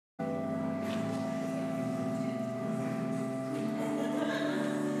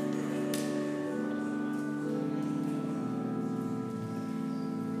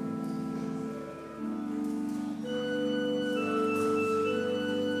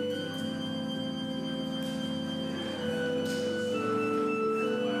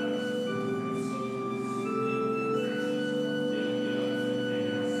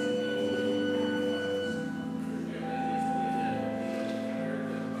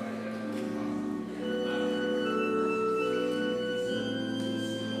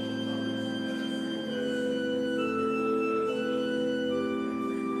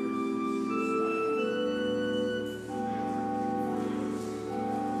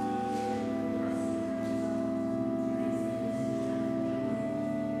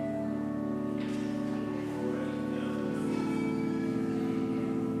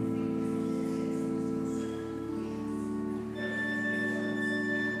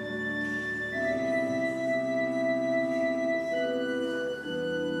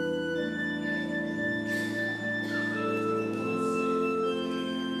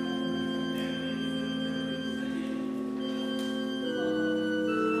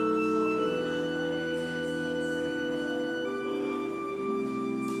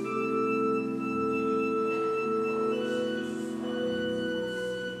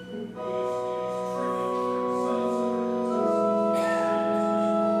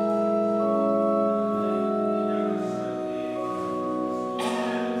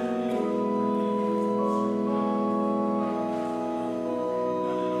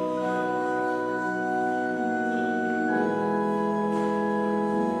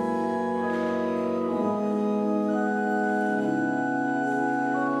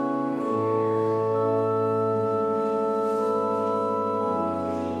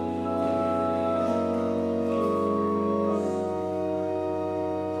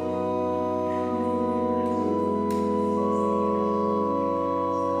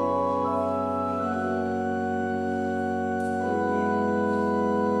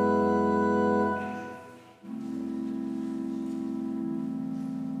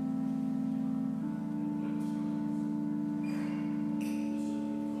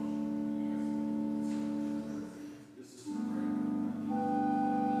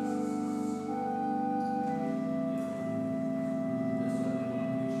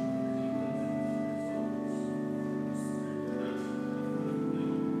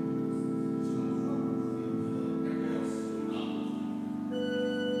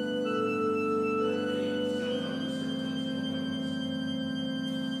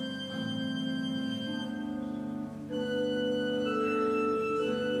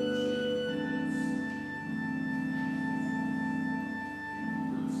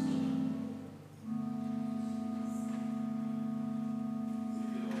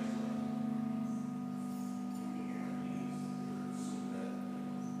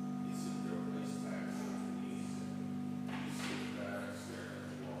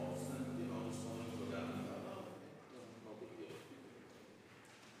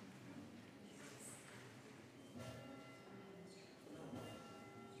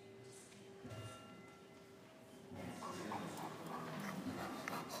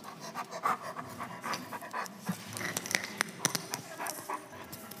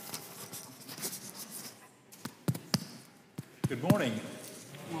Good morning.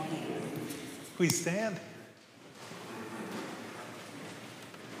 Please stand.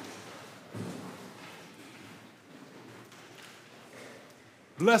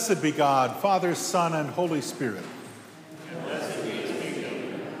 Blessed be God, Father, Son, and Holy Spirit. And blessed be his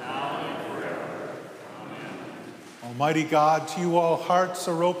kingdom, now and forever. Amen. Almighty God, to you all hearts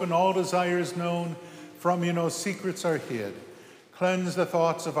are open, all desires known. From you no secrets are hid. Cleanse the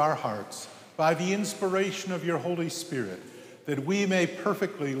thoughts of our hearts by the inspiration of your Holy Spirit, that we may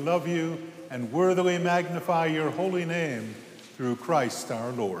perfectly love you and worthily magnify your holy name through Christ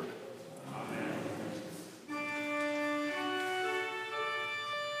our Lord.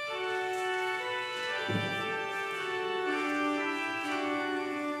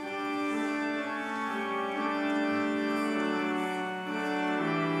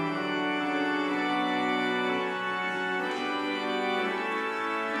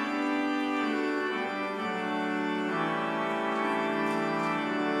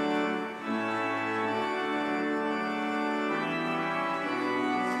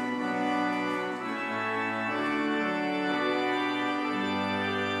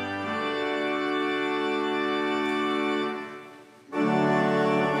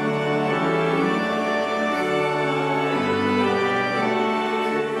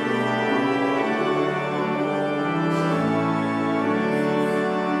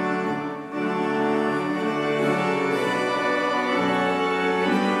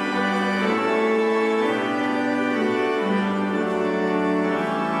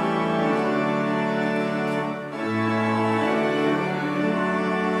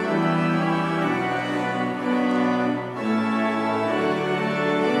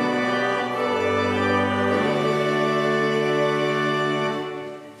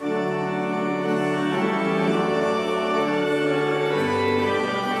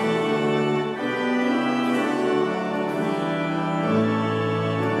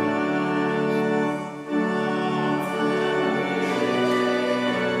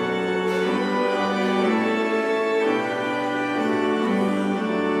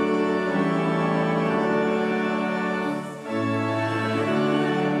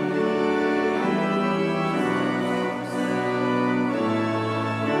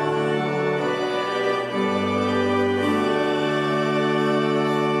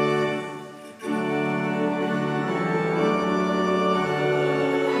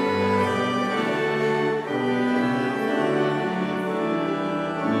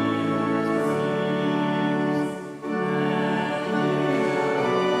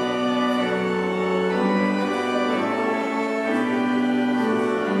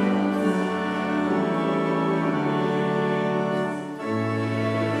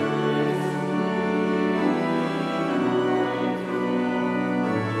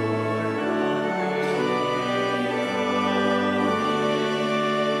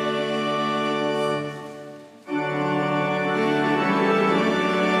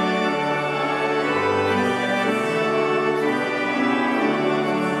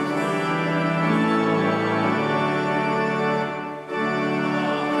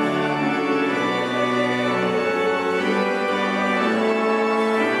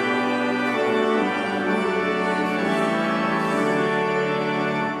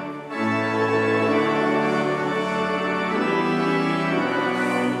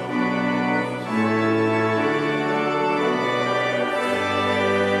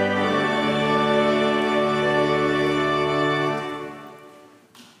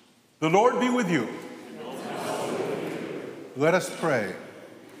 The Lord be with you. Let us pray.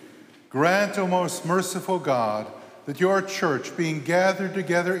 Grant, O most merciful God, that your church, being gathered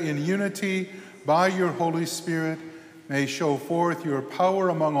together in unity by your Holy Spirit, may show forth your power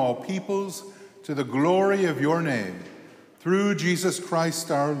among all peoples to the glory of your name, through Jesus Christ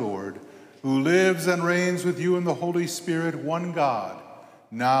our Lord, who lives and reigns with you in the Holy Spirit, one God,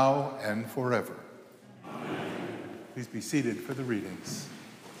 now and forever. Amen. Please be seated for the readings.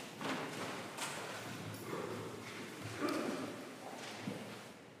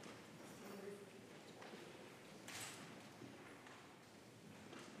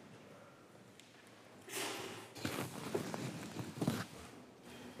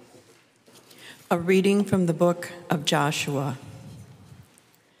 A reading from the book of Joshua.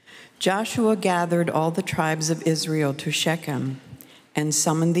 Joshua gathered all the tribes of Israel to Shechem and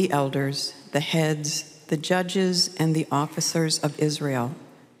summoned the elders, the heads, the judges, and the officers of Israel.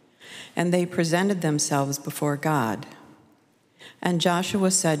 And they presented themselves before God. And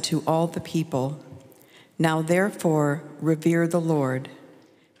Joshua said to all the people, "Now therefore revere the Lord,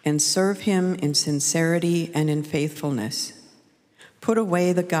 and serve him in sincerity and in faithfulness. Put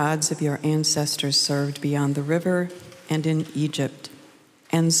away the gods of your ancestors served beyond the river and in Egypt,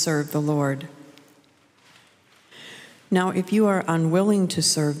 and serve the Lord. Now, if you are unwilling to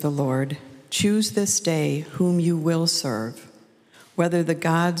serve the Lord, choose this day whom you will serve, whether the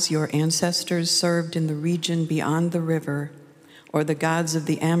gods your ancestors served in the region beyond the river, or the gods of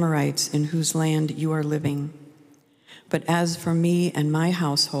the Amorites in whose land you are living. But as for me and my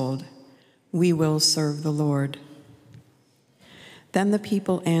household, we will serve the Lord." Then the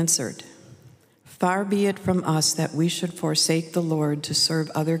people answered, "Far be it from us that we should forsake the Lord to serve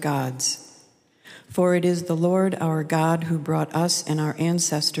other gods. For it is the Lord our God who brought us and our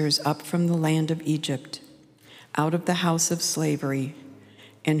ancestors up from the land of Egypt, out of the house of slavery,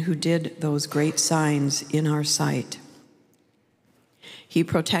 and who did those great signs in our sight. He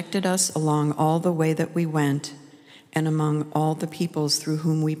protected us along all the way that we went, and among all the peoples through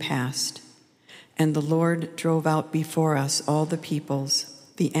whom we passed. And the Lord drove out before us all the peoples,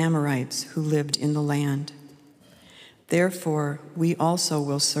 the Amorites who lived in the land. Therefore, we also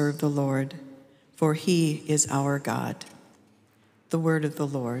will serve the Lord, for he is our God." The word of the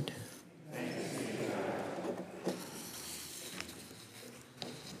Lord.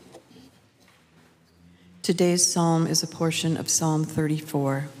 Today's psalm is a portion of Psalm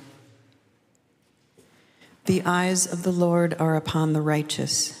 34. The eyes of the Lord are upon the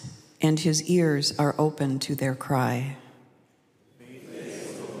righteous, and his ears are open to their cry.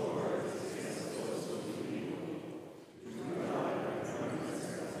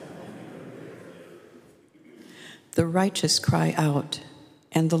 The righteous cry out,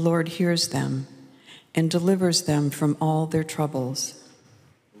 and the Lord hears them and delivers them from all their troubles.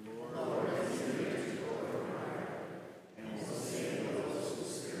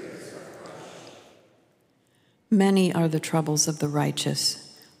 Many are the troubles of the righteous,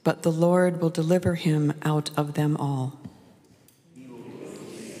 but the Lord will deliver him out of them all.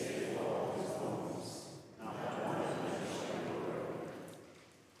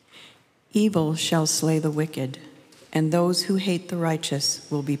 Evil shall slay the wicked, and those who hate the righteous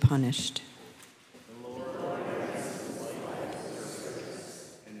will be punished.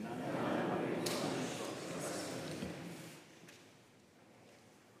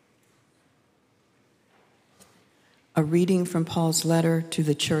 A reading from Paul's letter to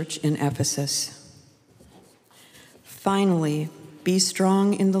the church in Ephesus. Finally, be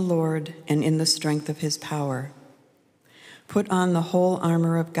strong in the Lord and in the strength of his power. Put on the whole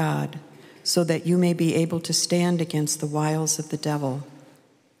armor of God, so that you may be able to stand against the wiles of the devil.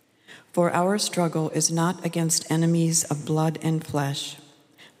 For our struggle is not against enemies of blood and flesh,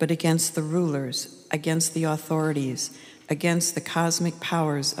 but against the rulers, against the authorities, against the cosmic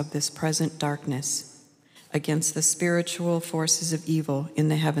powers of this present darkness, against the spiritual forces of evil in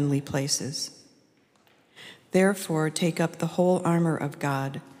the heavenly places. Therefore, take up the whole armor of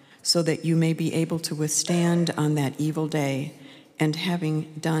God, so that you may be able to withstand on that evil day, and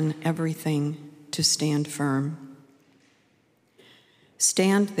having done everything, to stand firm.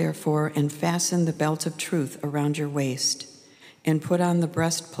 Stand, therefore, and fasten the belt of truth around your waist, and put on the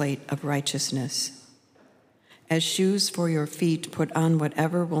breastplate of righteousness. As shoes for your feet, put on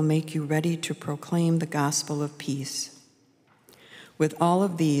whatever will make you ready to proclaim the gospel of peace. With all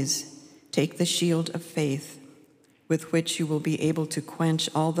of these, take the shield of faith, with which you will be able to quench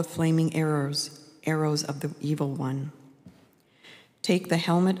all the flaming arrows of the evil one. Take the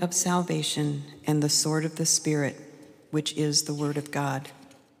helmet of salvation and the sword of the Spirit, which is the word of God.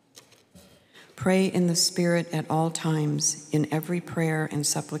 Pray in the Spirit at all times, in every prayer and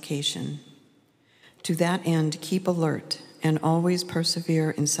supplication. To that end, keep alert and always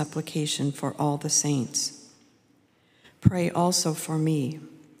persevere in supplication for all the saints. Pray also for me,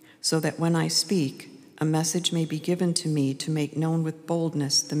 so that when I speak, a message may be given to me to make known with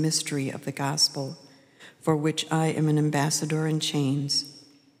boldness the mystery of the gospel, for which I am an ambassador in chains.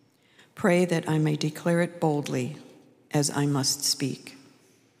 Pray that I may declare it boldly, as I must speak.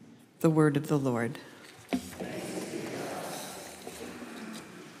 The word of the Lord.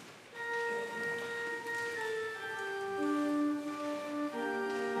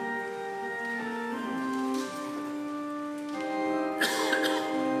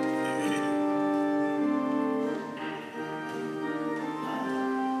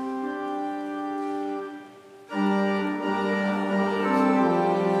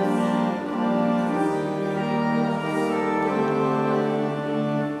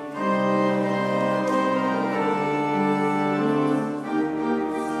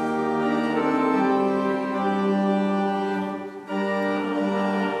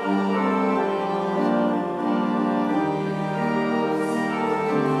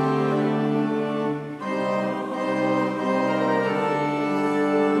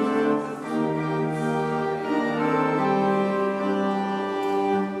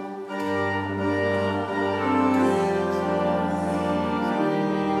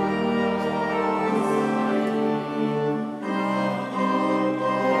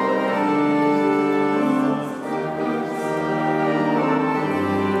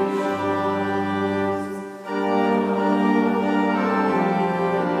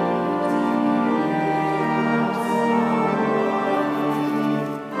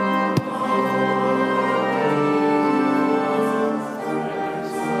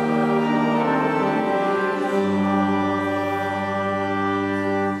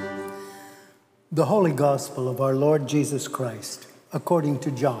 The Holy Gospel of our Lord Jesus Christ, according to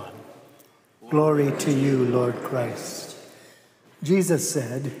John. Glory to you, Lord Christ. Jesus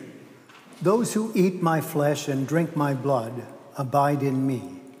said, "Those who eat my flesh and drink my blood abide in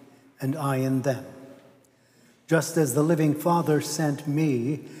me, and I in them. Just as the living Father sent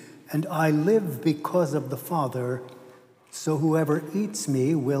me, and I live because of the Father, so whoever eats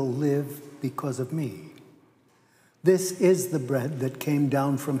me will live because of me. This is the bread that came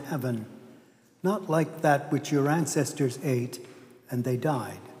down from heaven, not like that which your ancestors ate and they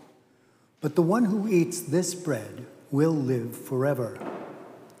died. But the one who eats this bread will live forever."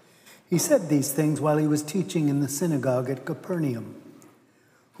 He said these things while he was teaching in the synagogue at Capernaum.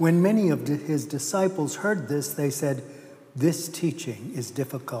 When many of his disciples heard this, they said, "This teaching is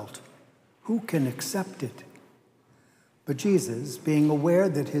difficult. Who can accept it?" But Jesus, being aware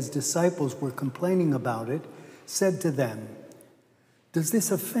that his disciples were complaining about it, said to them, "Does this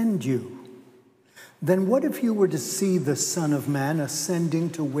offend you? Then what if you were to see the Son of Man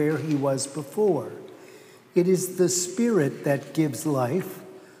ascending to where he was before? It is the Spirit that gives life.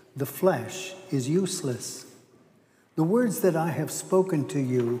 The flesh is useless. The words that I have spoken to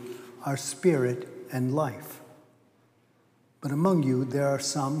you are spirit and life. But among you there are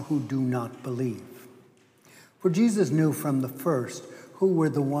some who do not believe." For Jesus knew from the first who were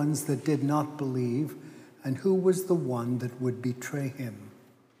the ones that did not believe and who was the one that would betray him.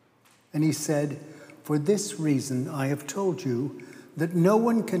 And he said, "For this reason I have told you that no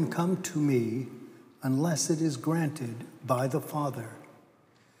one can come to me unless it is granted by the Father."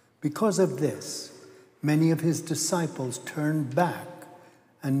 Because of this, many of his disciples turned back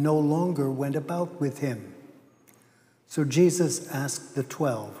and no longer went about with him. So Jesus asked the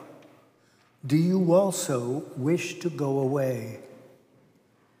 12, "Do you also wish to go away?"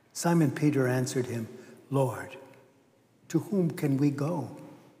 Simon Peter answered him, "Lord, to whom can we go?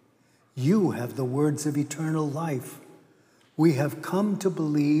 You have the words of eternal life. We have come to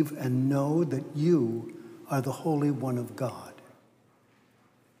believe and know that you are the Holy One of God."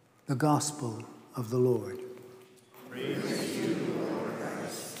 The Gospel of the Lord. Praise to you, Lord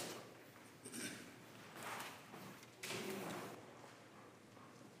Christ.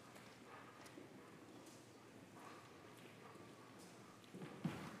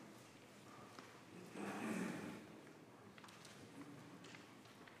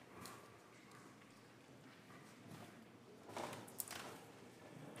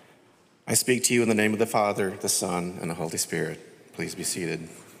 I speak to you in the name of the Father, the Son, and the Holy Spirit. Please be seated.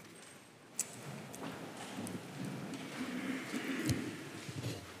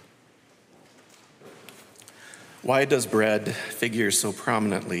 Why does bread figure so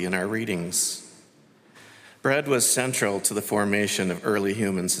prominently in our readings? Bread was central to the formation of early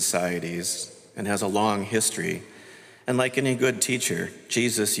human societies and has a long history. And like any good teacher,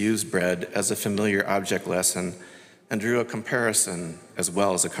 Jesus used bread as a familiar object lesson and drew a comparison as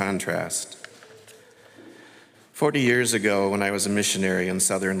well as a contrast. 40 years ago, when I was a missionary in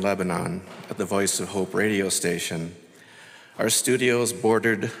southern Lebanon at the Voice of Hope radio station, our studios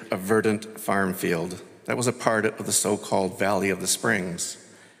bordered a verdant farm field that was a part of the so-called Valley of the Springs.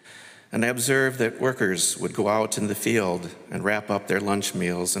 And I observed that workers would go out in the field and wrap up their lunch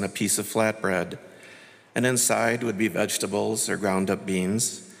meals in a piece of flatbread, and inside would be vegetables or ground up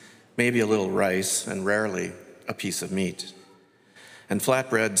beans, maybe a little rice, and rarely a piece of meat. And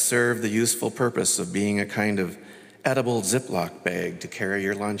flatbread served the useful purpose of being a kind of edible Ziploc bag to carry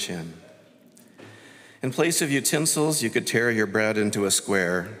your lunch in. In place of utensils, you could tear your bread into a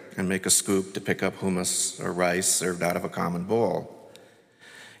square and make a scoop to pick up hummus or rice served out of a common bowl.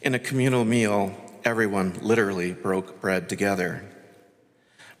 In a communal meal, everyone literally broke bread together.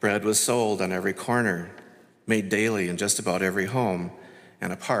 Bread was sold on every corner, made daily in just about every home,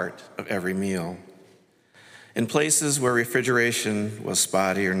 and a part of every meal. In places where refrigeration was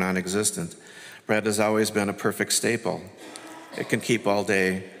spotty or non-existent, bread has always been a perfect staple. It can keep all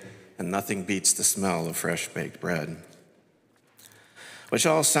day, and nothing beats the smell of fresh baked bread. Which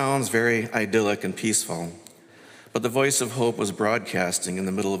all sounds very idyllic and peaceful, but the Voice of Hope was broadcasting in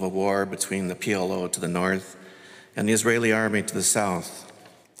the middle of a war between the PLO to the north and the Israeli army to the south.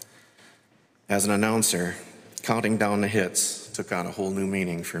 As an announcer, counting down the hits took on a whole new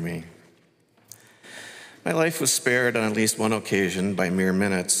meaning for me. My life was spared on at least one occasion by mere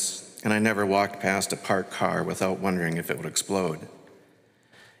minutes, and I never walked past a parked car without wondering if it would explode.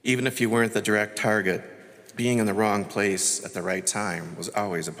 Even if you weren't the direct target, being in the wrong place at the right time was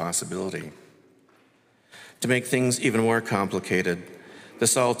always a possibility. To make things even more complicated,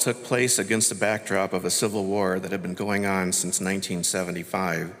 this all took place against the backdrop of a civil war that had been going on since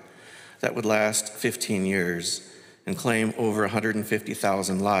 1975, that would last 15 years and claim over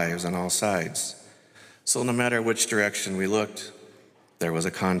 150,000 lives on all sides, So no matter which direction we looked, there was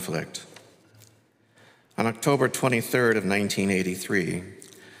a conflict. On October 23rd of 1983,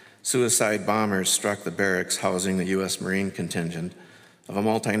 suicide bombers struck the barracks housing the U.S. Marine contingent of a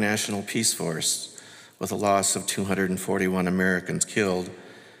multinational peace force with a loss of 241 Americans killed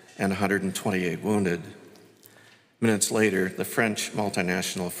and 128 wounded. Minutes later, the French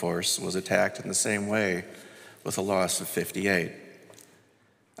multinational force was attacked in the same way with a loss of 58.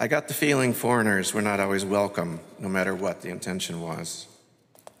 I got the feeling foreigners were not always welcome, no matter what the intention was.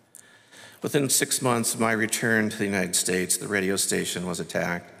 Within 6 months of my return to the United States, the radio station was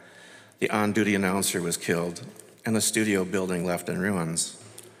attacked, the on-duty announcer was killed, and the studio building left in ruins.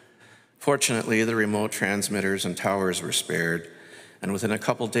 Fortunately, the remote transmitters and towers were spared, and within a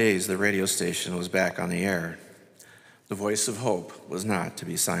couple days, the radio station was back on the air. The voice of hope was not to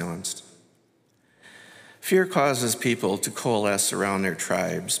be silenced. Fear causes people to coalesce around their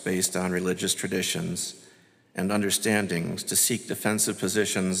tribes based on religious traditions and understandings to seek defensive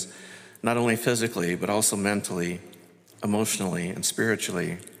positions not only physically, but also mentally, emotionally, and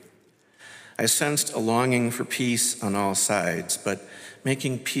spiritually. I sensed a longing for peace on all sides, but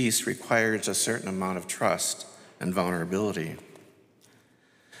making peace requires a certain amount of trust and vulnerability.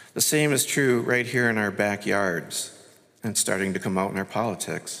 The same is true right here in our backyards and starting to come out in our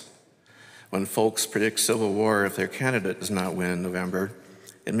politics. When folks predict civil war if their candidate does not win in November,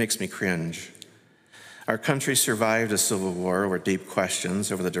 it makes me cringe. Our country survived a civil war over deep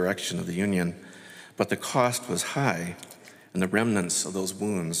questions over the direction of the Union, but the cost was high, and the remnants of those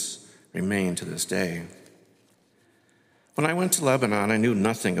wounds remain to this day. When I went to Lebanon, I knew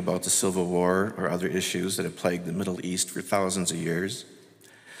nothing about the Civil War or other issues that had plagued the Middle East for thousands of years.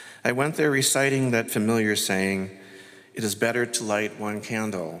 I went there reciting that familiar saying, "It is better to light one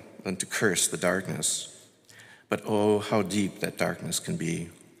candle than to curse the darkness." But oh, how deep that darkness can be.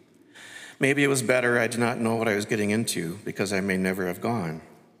 Maybe it was better I did not know what I was getting into because I may never have gone.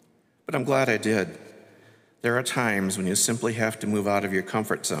 But I'm glad I did. There are times when you simply have to move out of your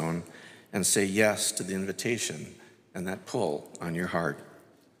comfort zone and say yes to the invitation and that pull on your heart.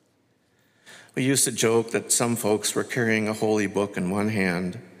 We used to joke that some folks were carrying a holy book in one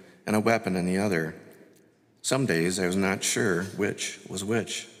hand and a weapon in the other. Some days I was not sure which was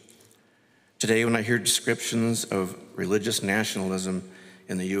which. Today, when I hear descriptions of religious nationalism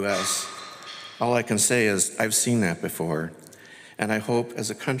in the U.S., all I can say is I've seen that before, and I hope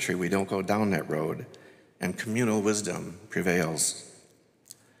as a country we don't go down that road and communal wisdom prevails.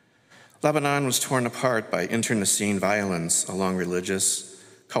 Lebanon was torn apart by internecine violence along religious,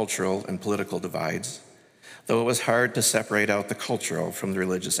 cultural, and political divides, though it was hard to separate out the cultural from the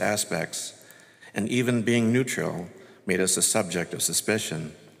religious aspects, and even being neutral made us a subject of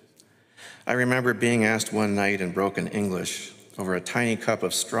suspicion. I remember being asked one night in broken English over a tiny cup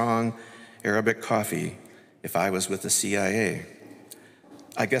of strong Arabic coffee if I was with the CIA.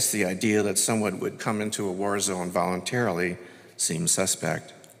 I guess the idea that someone would come into a war zone voluntarily seemed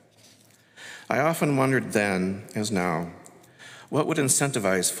suspect. I often wondered then, as now, what would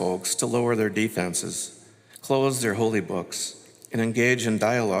incentivize folks to lower their defenses, close their holy books, and engage in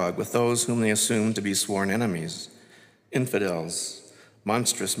dialogue with those whom they assume to be sworn enemies, infidels,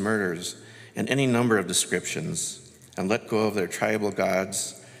 monstrous murders, and any number of descriptions, and let go of their tribal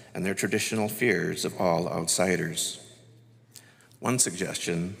gods and their traditional fears of all outsiders. One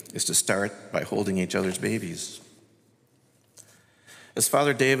suggestion is to start by holding each other's babies. As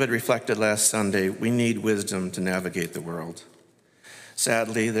Father David reflected last Sunday, we need wisdom to navigate the world.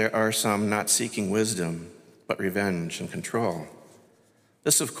 Sadly, there are some not seeking wisdom, but revenge and control.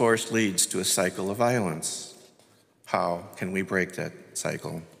 This, of course, leads to a cycle of violence. How can we break that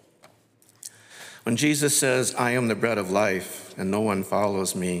cycle? When Jesus says, "I am the bread of life, and no one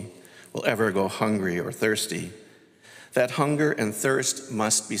follows me will ever go hungry or thirsty," that hunger and thirst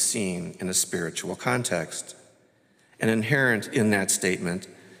must be seen in a spiritual context. And inherent in that statement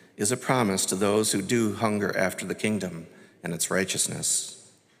is a promise to those who do hunger after the kingdom and its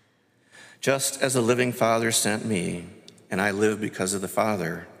righteousness. Just as the living Father sent me, and I live because of the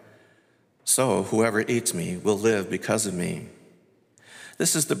Father, so whoever eats me will live because of me.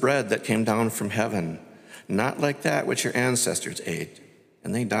 This is the bread that came down from heaven, not like that which your ancestors ate,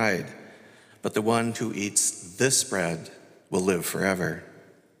 and they died, but the one who eats this bread will live forever.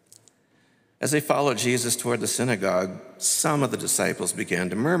 As they followed Jesus toward the synagogue, some of the disciples began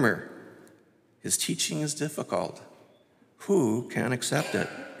to murmur, "His teaching is difficult. Who can accept it?"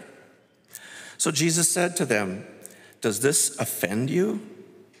 So Jesus said to them, "Does this offend you?"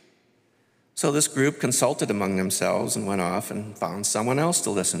 So this group consulted among themselves and went off and found someone else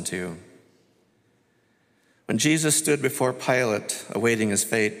to listen to. When Jesus stood before Pilate, awaiting his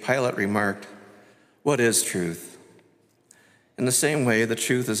fate, Pilate remarked, What is truth? In the same way, the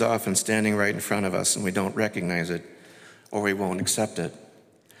truth is often standing right in front of us and we don't recognize it or we won't accept it.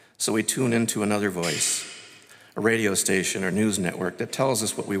 So we tune into another voice, a radio station or news network that tells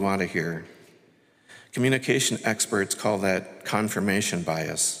us what we want to hear. Communication experts call that confirmation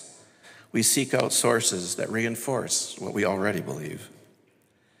bias. We seek out sources that reinforce what we already believe.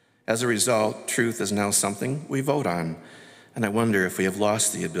 As a result, truth is now something we vote on, and I wonder if we have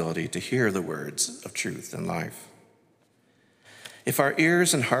lost the ability to hear the words of truth in life. If our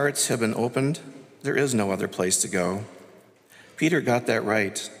ears and hearts have been opened, there is no other place to go. Peter got that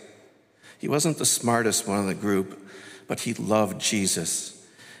right. He wasn't the smartest one in the group, but he loved Jesus.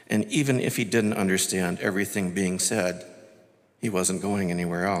 And even if he didn't understand everything being said, he wasn't going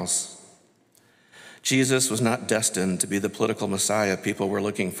anywhere else. Jesus was not destined to be the political Messiah people were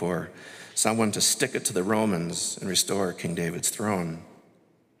looking for, someone to stick it to the Romans and restore King David's throne.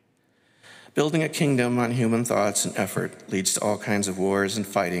 Building a kingdom on human thoughts and effort leads to all kinds of wars and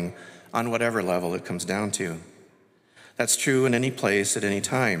fighting on whatever level it comes down to. That's true in any place at any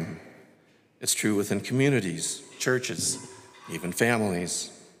time. It's true within communities, churches, even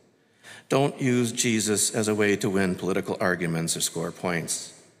families. Don't use Jesus as a way to win political arguments or score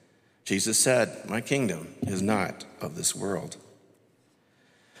points. Jesus said, "My kingdom is not of this world."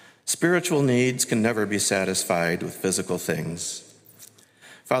 Spiritual needs can never be satisfied with physical things.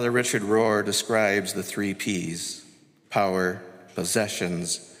 Father Richard Rohr describes the 3 P's: power,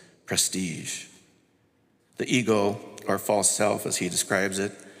 possessions, prestige. The ego, or false self as he describes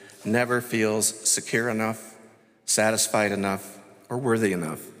it, never feels secure enough, satisfied enough, or worthy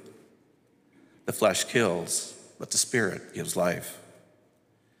enough. The flesh kills, but the spirit gives life.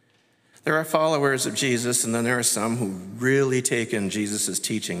 There are followers of Jesus, and then there are some who really take in Jesus'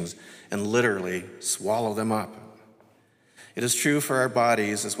 teachings and literally swallow them up. It is true for our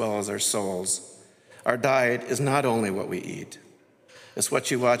bodies as well as our souls. Our diet is not only what we eat. It's what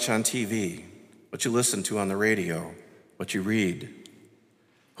you watch on TV, what you listen to on the radio, what you read,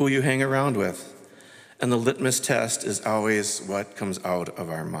 who you hang around with, and the litmus test is always what comes out of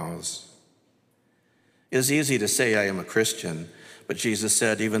our mouths. It is easy to say I am a Christian, but Jesus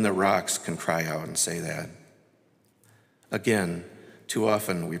said even the rocks can cry out and say that. Again, too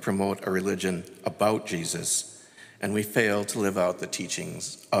often we promote a religion about Jesus, and we fail to live out the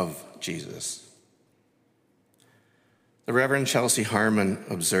teachings of Jesus. The Reverend Chelsea Harmon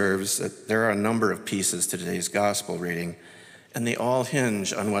observes that there are a number of pieces to today's gospel reading, and they all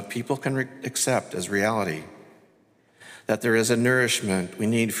hinge on what people can accept as reality. That there is a nourishment we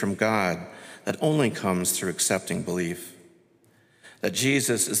need from God that only comes through accepting belief. That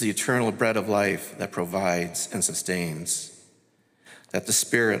Jesus is the eternal bread of life that provides and sustains. That the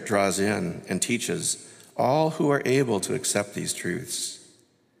Spirit draws in and teaches all who are able to accept these truths.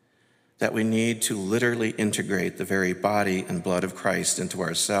 That we need to literally integrate the very body and blood of Christ into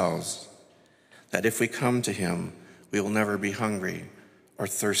ourselves. That if we come to him, we will never be hungry or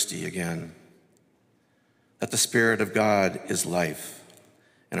thirsty again. That the Spirit of God is life,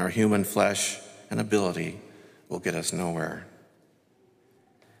 and our human flesh and ability will get us nowhere.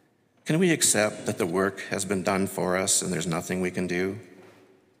 Can we accept that the work has been done for us and there's nothing we can do?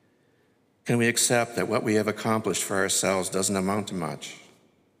 Can we accept that what we have accomplished for ourselves doesn't amount to much?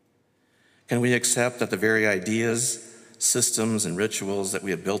 Can we accept that the very ideas, systems, and rituals that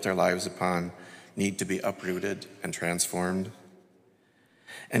we have built our lives upon need to be uprooted and transformed?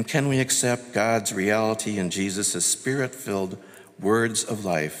 And can we accept God's reality in Jesus' spirit-filled words of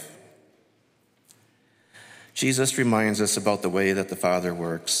life? Jesus reminds us about the way that the Father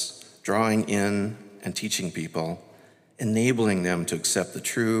works, drawing in and teaching people, enabling them to accept the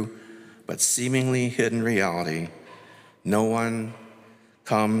true but seemingly hidden reality. No one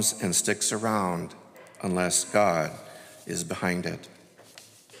comes and sticks around unless God is behind it.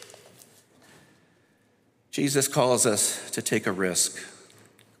 Jesus calls us to take a risk,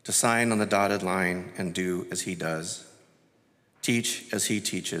 to sign on the dotted line and do as he does, teach as he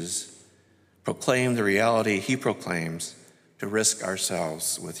teaches, proclaim the reality he proclaims, to risk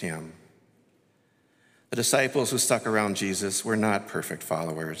ourselves with him. The disciples who stuck around Jesus were not perfect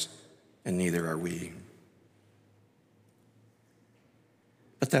followers, and neither are we.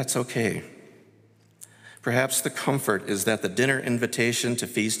 But that's okay. Perhaps the comfort is that the dinner invitation to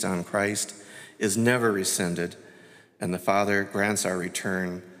feast on Christ is never rescinded, and the Father grants our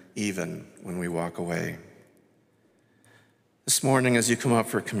return even when we walk away. This morning, as you come up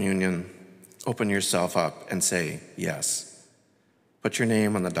for communion, open yourself up and say yes. Put your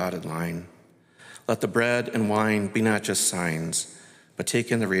name on the dotted line. Let the bread and wine be not just signs, but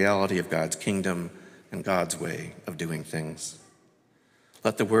take in the reality of God's kingdom and God's way of doing things.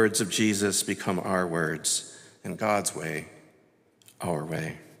 Let the words of Jesus become our words, and God's way, our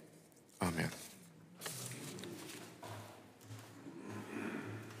way. Amen.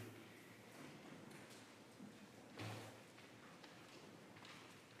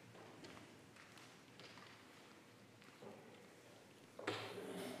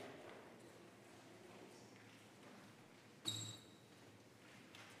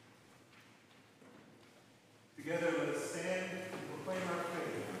 Together let us stand and proclaim our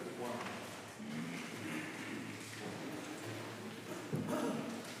faith as one.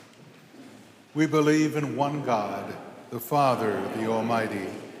 We believe in one God, the Father, the Almighty,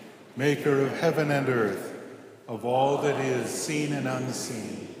 maker of heaven and earth, of all that is seen and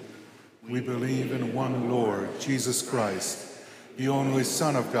unseen. We believe in one Lord, Jesus Christ, the only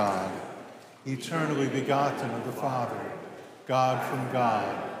Son of God, eternally begotten of the Father, God from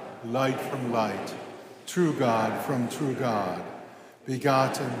God, light from light, true God from true God,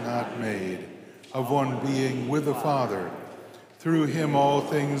 begotten, not made, of one being with the Father. Through him all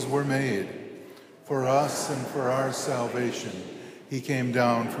things were made. For us and for our salvation, he came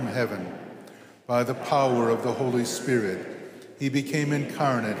down from heaven. By the power of the Holy Spirit, he became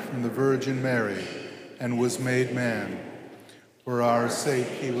incarnate from the Virgin Mary and was made man. For our sake,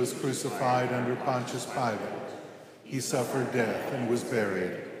 he was crucified under Pontius Pilate. He suffered death and was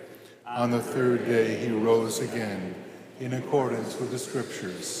buried. On the third day, he rose again in accordance with the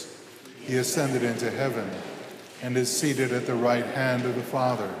Scriptures. He ascended into heaven and is seated at the right hand of the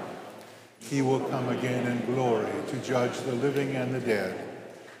Father. He will come again in glory to judge the living and the dead,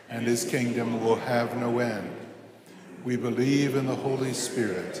 and his kingdom will have no end. We believe in the Holy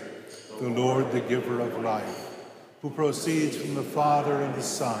Spirit, the Lord, the giver of life, who proceeds from the Father and the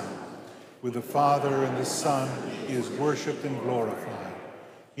Son. With the Father and the Son, he is worshipped and glorified.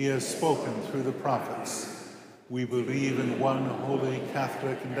 He has spoken through the prophets. We believe in one holy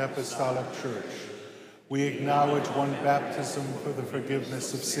Catholic and Apostolic Church. We acknowledge one baptism for the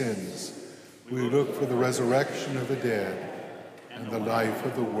forgiveness of sins. We look for the resurrection of the dead and the life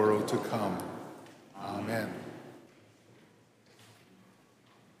of the world to come. Amen.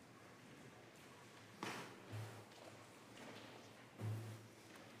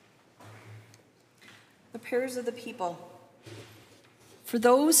 The prayers of the people. For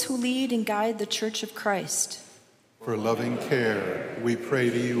those who lead and guide the Church of Christ. For loving care, we pray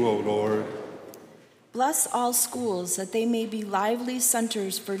to you, O Lord. Bless all schools that they may be lively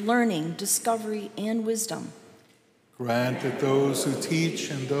centers for learning, discovery, and wisdom. Grant that those who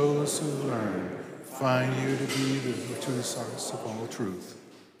teach and those who learn find you to be the true source of all truth.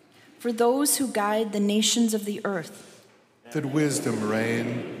 For those who guide the nations of the earth. That wisdom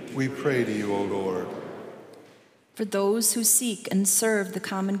reign, we pray to you, O Lord. For those who seek and serve the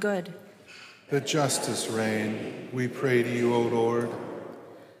common good. That justice reign, we pray to you, O Lord.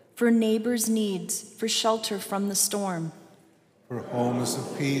 For neighbors' needs, for shelter from the storm. For homes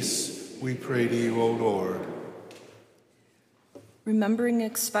of peace, we pray to you, O Lord. Remembering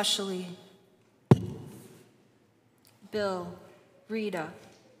especially Bill, Rita,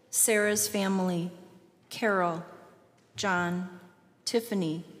 Sarah's family, Carol, John,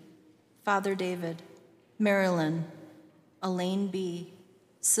 Tiffany, Father David, Marilyn, Elaine B.,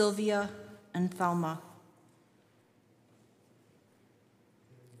 Sylvia, and Thelma.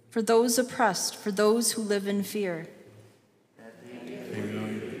 For those oppressed, for those who live in fear.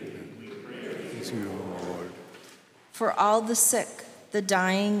 For all the sick, the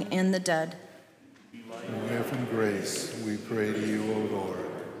dying, and the dead. Life and grace, we pray to you, O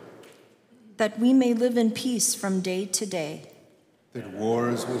Lord. That we may live in peace from day to day. That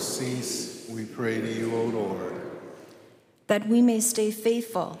wars will cease, we pray to you, O Lord. That we may stay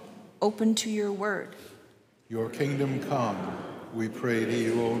faithful, open to your word. Your kingdom come, we pray to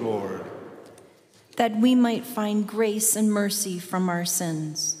you, O Lord. That we might find grace and mercy from our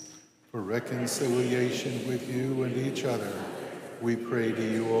sins. For reconciliation with you and each other, we pray to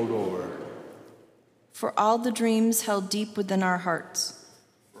you, O Lord. For all the dreams held deep within our hearts.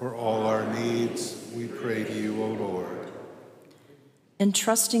 For all our needs, we pray to you, O Lord.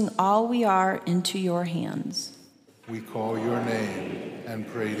 Entrusting all we are into your hands. We call your name and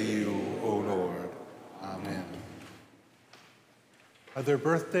pray to you, O Lord. Amen. Are there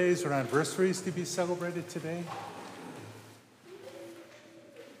birthdays or anniversaries to be celebrated today?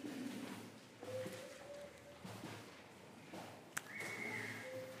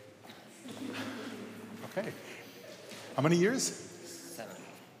 Okay. How many years? 7.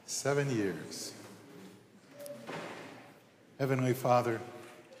 7 years. Heavenly Father,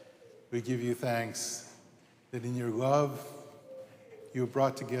 we give you thanks that in your love you have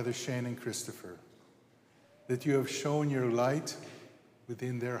brought together Shane and Christopher, that you have shown your light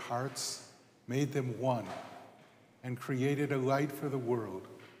within their hearts, made them one, and created a light for the world.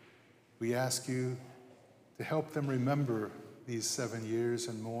 We ask you to help them remember these 7 years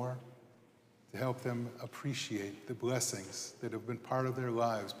and more, to help them appreciate the blessings that have been part of their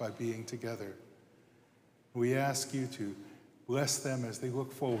lives by being together. We ask you to bless them as they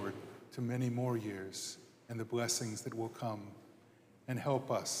look forward to many more years and the blessings that will come, and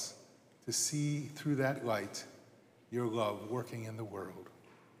help us to see through that light your love working in the world.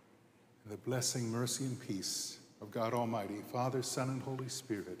 And the blessing, mercy, and peace of God Almighty, Father, Son, and Holy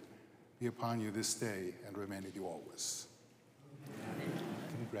Spirit be upon you this day and remain with you always. Amen.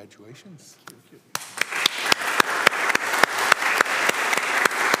 Congratulations. Thank you.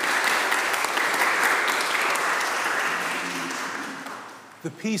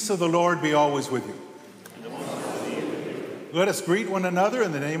 The peace of the Lord be always with you. Let us greet one another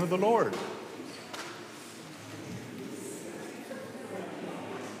in the name of the Lord.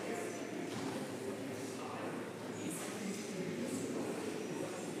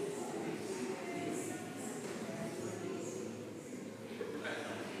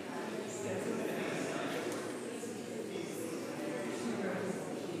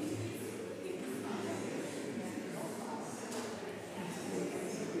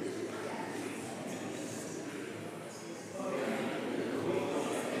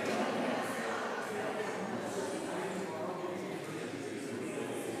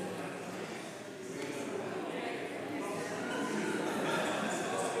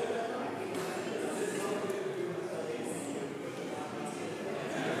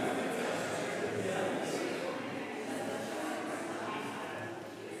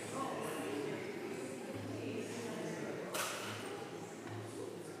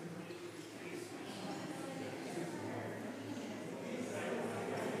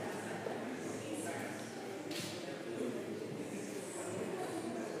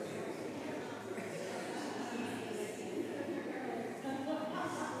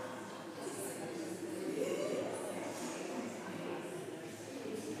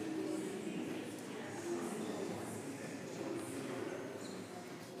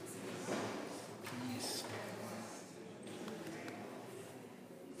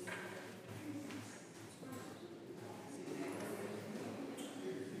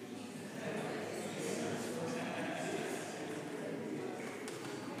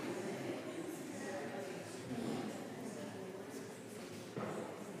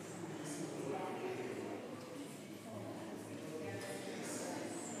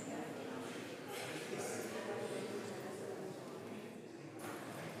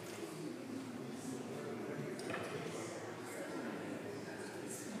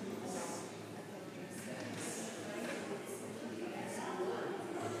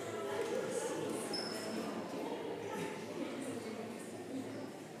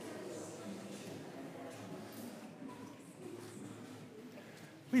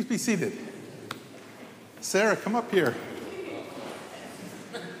 Please be seated. Sarah, come up here.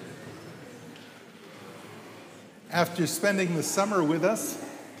 After spending the summer with us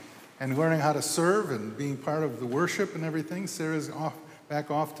and learning how to serve and being part of the worship and everything, Sarah's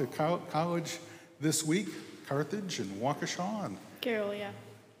back off to college this week, Carthage and Waukesha. And Carroll, yeah.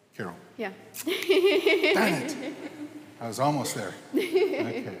 Carroll. Yeah. Darn it. I was almost there.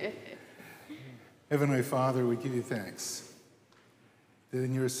 Okay. Heavenly Father, we give you thanks that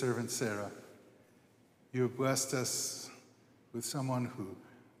in your servant Sarah, you have blessed us with someone who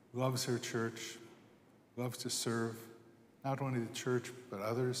loves her church, loves to serve not only the church but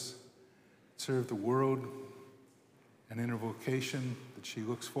others, serve the world, and in her vocation that she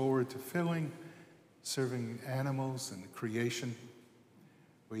looks forward to filling, serving animals and creation.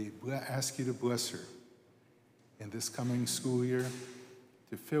 We ask you to bless her in this coming school year,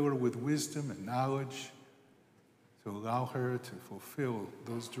 to fill her with wisdom and knowledge, to allow her to fulfill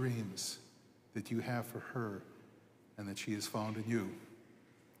those dreams that you have for her and that she has found in you.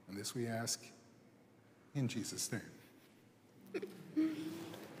 And this we ask in Jesus' name.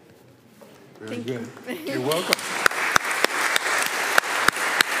 Very good. You're welcome.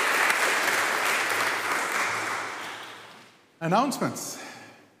 Announcements.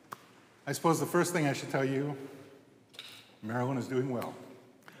 I suppose the first thing I should tell you, Marilyn is doing well.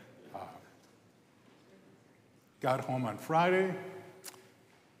 Got home on Friday.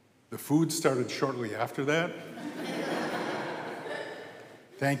 The food started shortly after that.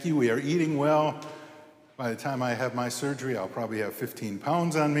 Thank you, we are eating well. By the time I have my surgery, I'll probably have 15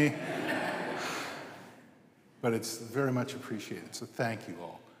 pounds on me. But it's very much appreciated, so thank you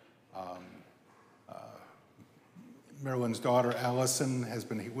all. Marilyn's daughter, Allison, has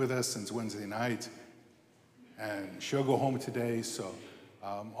been with us since Wednesday night, and she'll go home today, so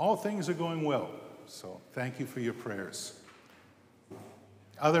All things are going well, so thank you for your prayers.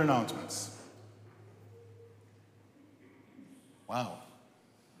 Other announcements? Wow.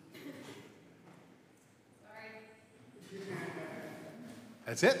 Sorry.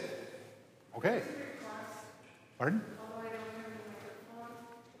 That's it? Okay. Pardon?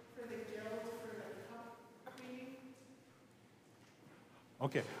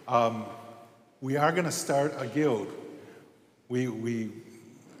 Okay. We are going to start a guild. We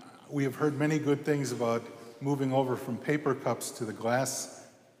have heard many good things about moving over from paper cups to the glasses.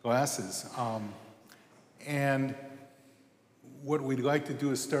 And what we'd like to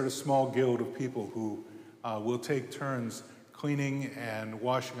do is start a small guild of people who will take turns cleaning and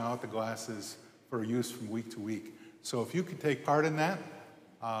washing out the glasses for use from week to week. So if you could take part in that,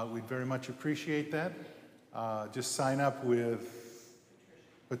 we'd very much appreciate that. Just sign up with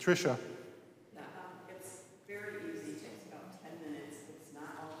Patricia. It's very easy. It takes about 10 minutes. It's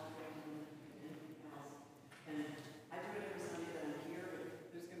not all anything else. And I do it every Sunday that I'm here, but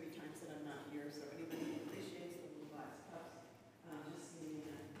there's going to be times that I'm not here. So anybody who appreciates the little glass cups, just see me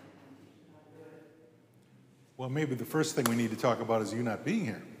and teach you how to do it. Well, maybe the first thing we need to talk about is you not being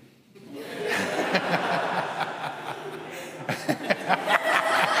here.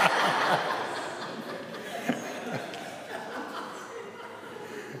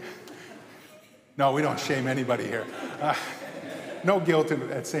 No, we don't shame anybody here. No guilt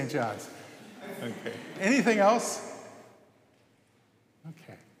at St. John's. Okay. Anything else?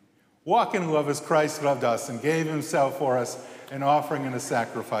 Okay. Walk in love as Christ loved us and gave himself for us, an offering and a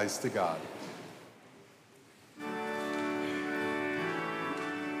sacrifice to God.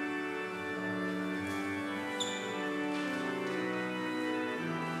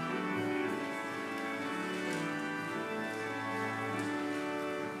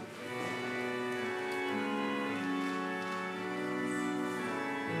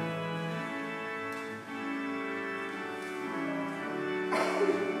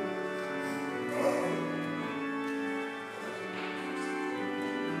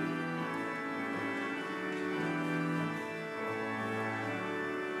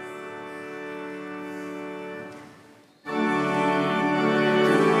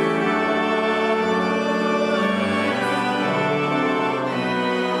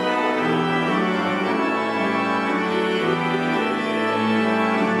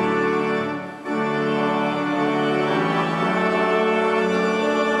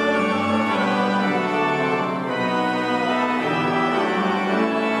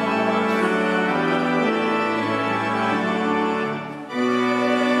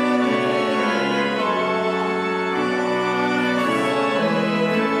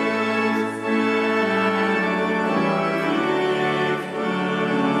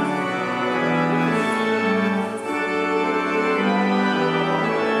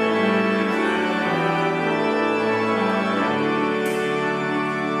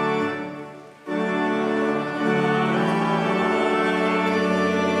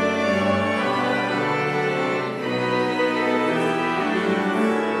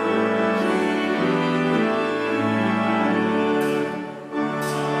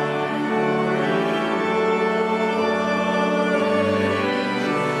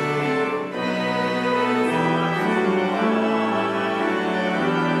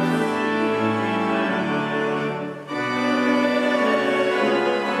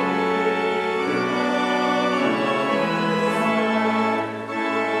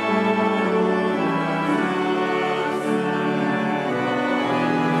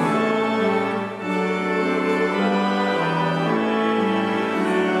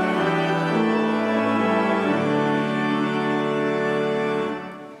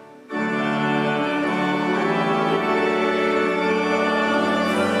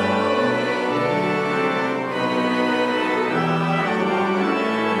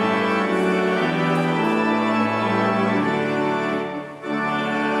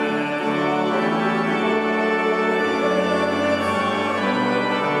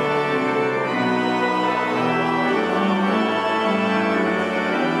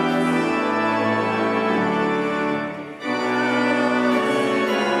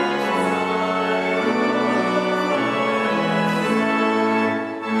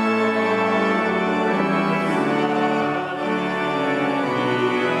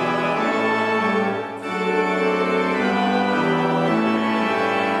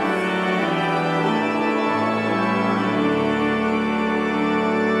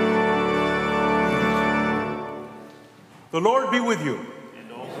 The Lord be with you.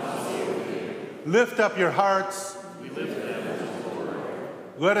 And also with you. Lift up your hearts. We lift them to the Lord.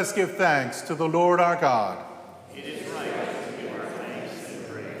 Let us give thanks to the Lord our God. It is right to give our thanks and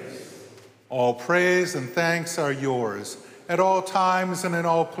All praise and thanks are yours at all times and in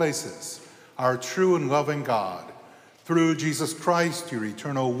all places, our true and loving God. Through Jesus Christ, your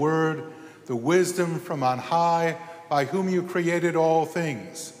eternal word, the wisdom from on high, by whom you created all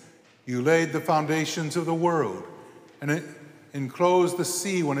things. You laid the foundations of the world and enclosed the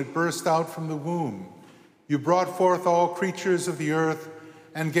sea when it burst out from the womb. You brought forth all creatures of the earth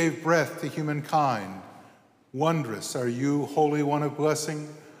and gave breath to humankind. Wondrous are you, Holy One of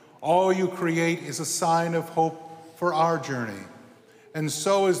blessing. All you create is a sign of hope for our journey. And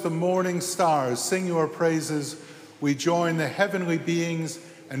so as the morning stars sing your praises, we join the heavenly beings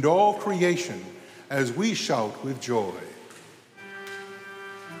and all creation as we shout with joy.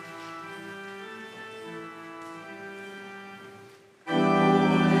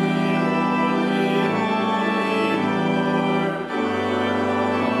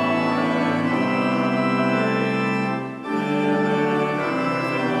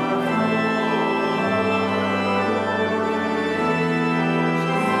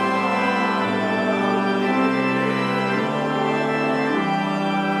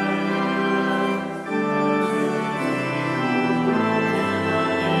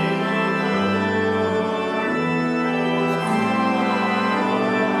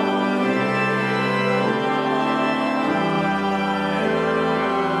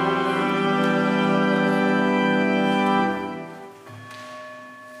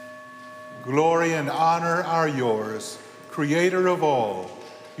 Glory and honor are yours, Creator of all.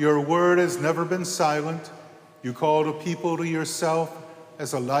 Your word has never been silent. You called a people to yourself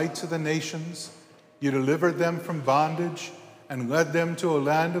as a light to the nations. You delivered them from bondage and led them to a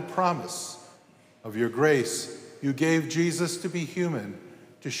land of promise. Of your grace, you gave Jesus to be human,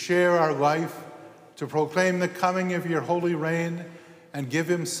 to share our life, to proclaim the coming of your holy reign, and give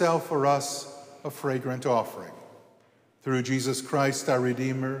himself for us a fragrant offering. Through Jesus Christ, our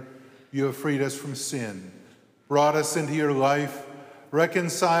Redeemer, you have freed us from sin, brought us into your life,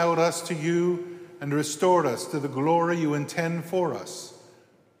 reconciled us to you, and restored us to the glory you intend for us.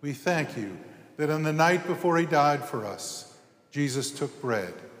 We thank you that on the night before he died for us, Jesus took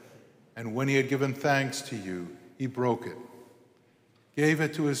bread, and when he had given thanks to you, he broke it, gave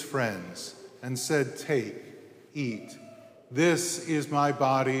it to his friends, and said, "Take, eat. This is my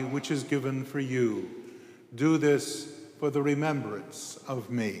body, which is given for you. Do this for the remembrance of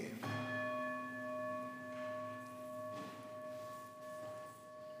me."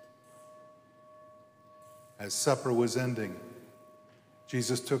 As supper was ending,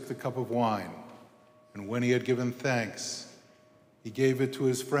 Jesus took the cup of wine, and when he had given thanks, he gave it to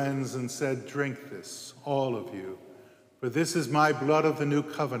his friends and said, "Drink this, all of you, for this is my blood of the new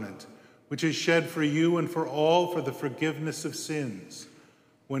covenant, which is shed for you and for all for the forgiveness of sins.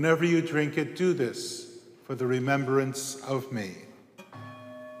 Whenever you drink it, do this for the remembrance of me."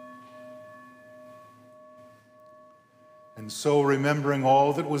 And so, remembering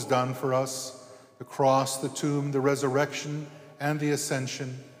all that was done for us, the cross, the tomb, the resurrection, and the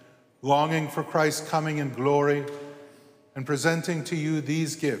ascension, longing for Christ's coming in glory, and presenting to you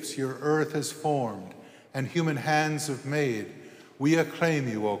these gifts your earth has formed and human hands have made, we acclaim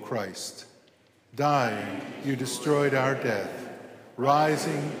you, O Christ. Dying, you destroyed our death.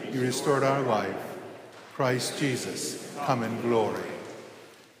 Rising, you restored our life. Christ Jesus, come in glory.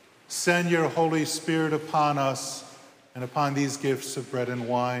 Send your Holy Spirit upon us and upon these gifts of bread and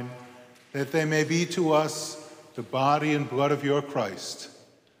wine, that they may be to us the body and blood of your Christ.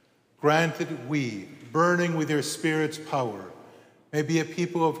 Grant that we, burning with your Spirit's power, may be a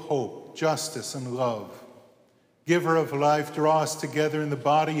people of hope, justice, and love. Giver of life, draw us together in the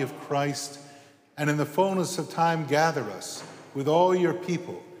body of Christ, and in the fullness of time gather us with all your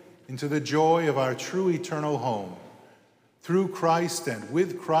people into the joy of our true eternal home. Through Christ and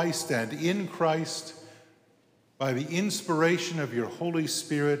with Christ and in Christ, by the inspiration of your Holy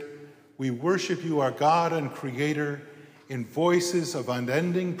Spirit, we worship you, our God and Creator, in voices of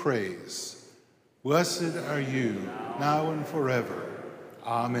unending praise. Blessed are you, now and forever.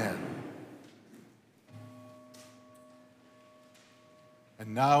 Amen.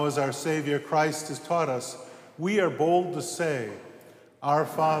 And now, as our Savior Christ has taught us, we are bold to say, "Our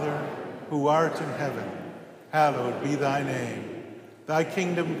Father, who art in heaven, hallowed be thy name. Thy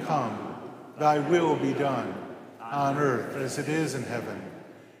kingdom come, thy will be done, on earth as it is in heaven.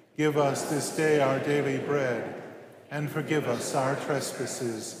 Give us this day our daily bread, and forgive us our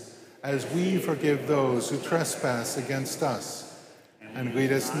trespasses, as we forgive those who trespass against us. And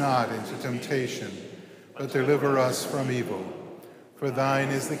lead us not into temptation, but deliver us from evil. For thine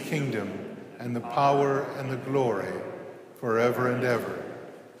is the kingdom, and the power, and the glory, forever and ever.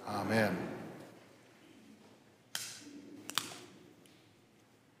 Amen.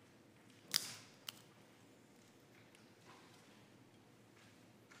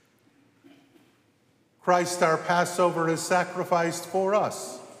 Christ our Passover is sacrificed for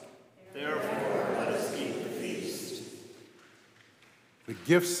us. Therefore, let us keep the feast. The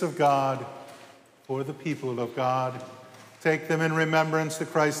gifts of God for the people of God. Take them in remembrance that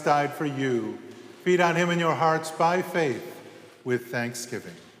Christ died for you. Feed on him in your hearts by faith with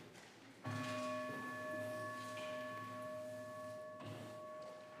thanksgiving.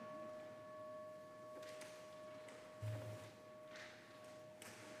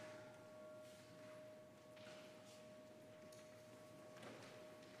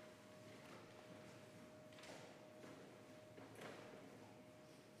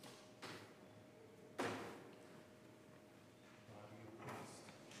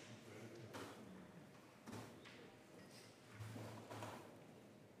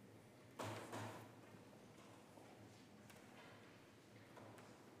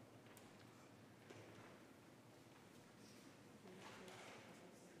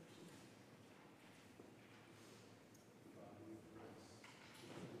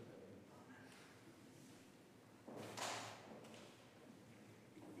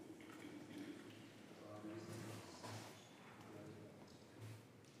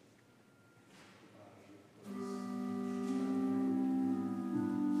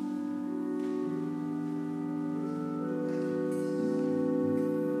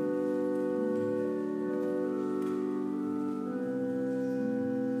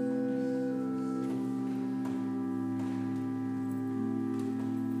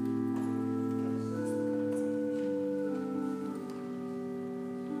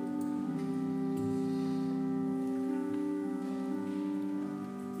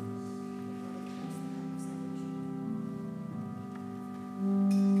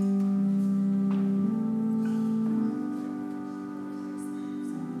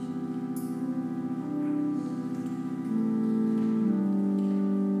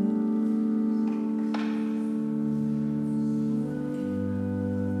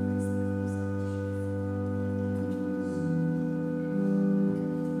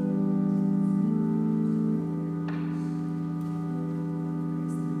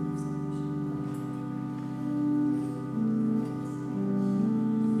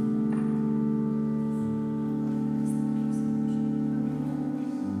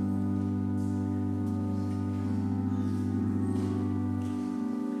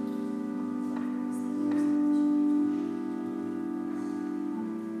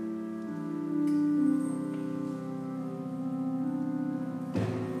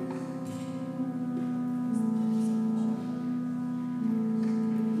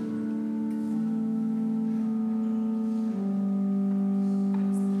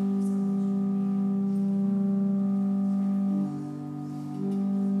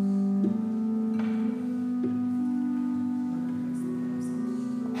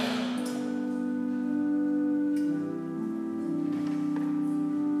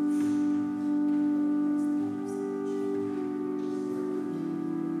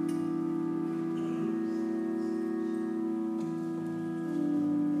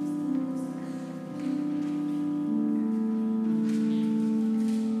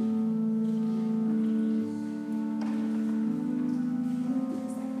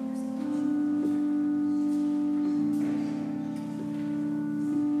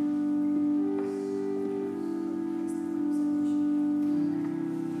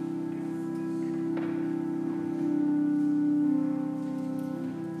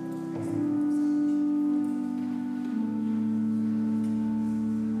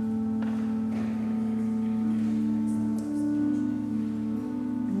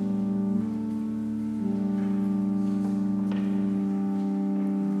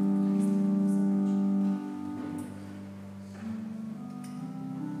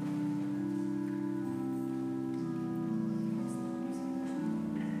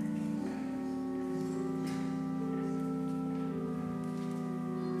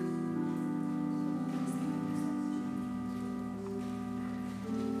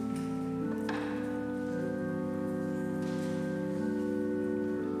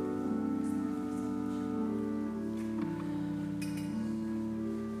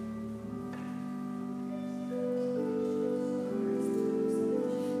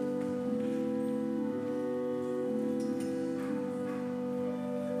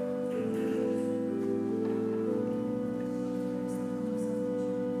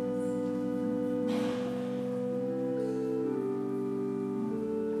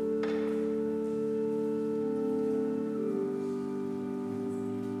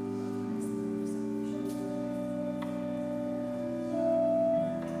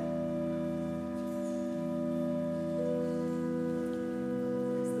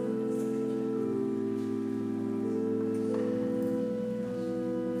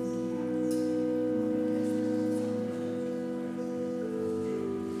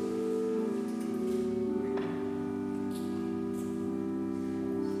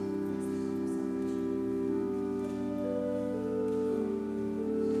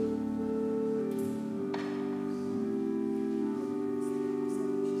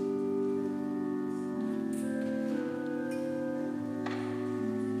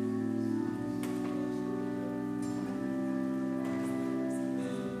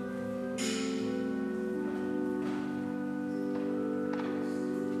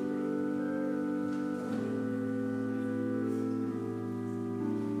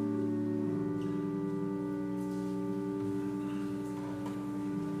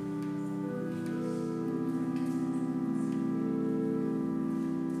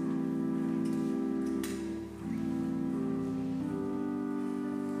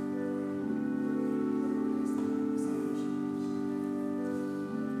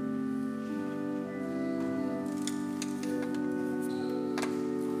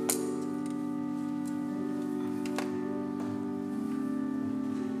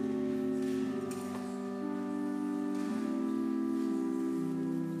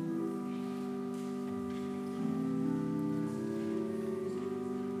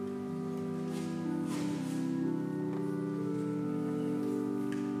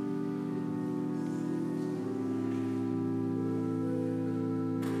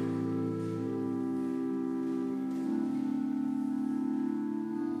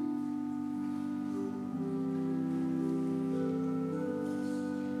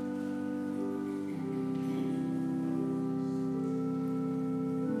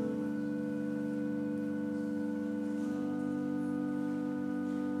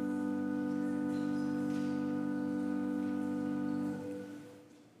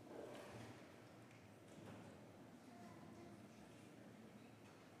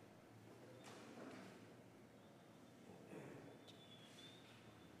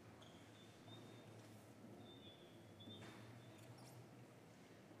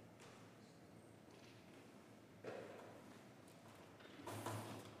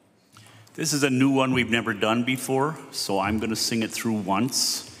 This is a new one we've never done before, so I'm going to sing it through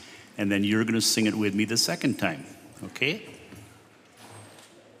once, and then you're going to sing it with me the second time, okay?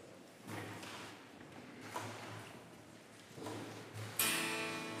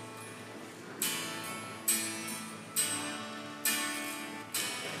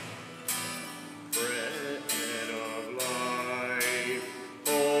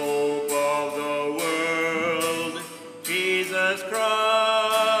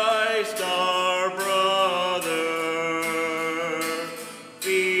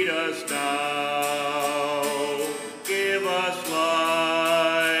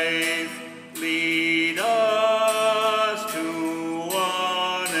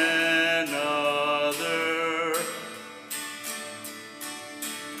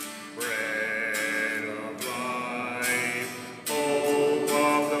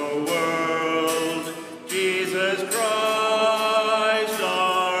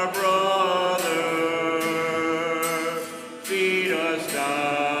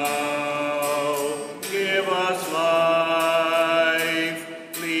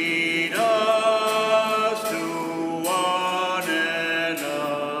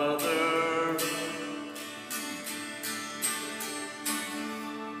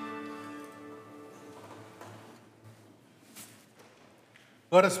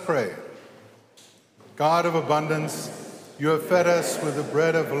 Let us pray. God of abundance, you have fed us with the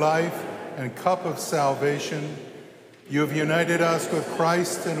bread of life and cup of salvation. You have united us with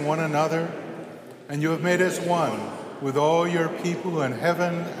Christ and one another, and you have made us one with all your people in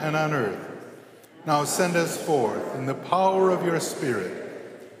heaven and on earth. Now send us forth in the power of your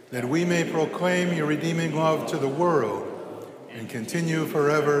Spirit, that we may proclaim your redeeming love to the world and continue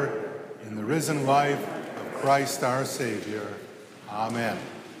forever in the risen life of Christ our Savior. Amen.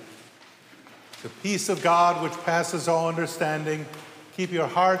 The peace of God, which passes all understanding, keep your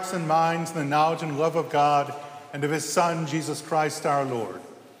hearts and minds in the knowledge and love of God and of his Son, Jesus Christ our Lord.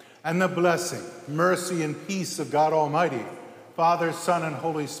 And the blessing, mercy, and peace of God Almighty, Father, Son, and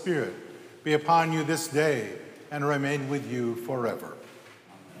Holy Spirit, be upon you this day and remain with you forever.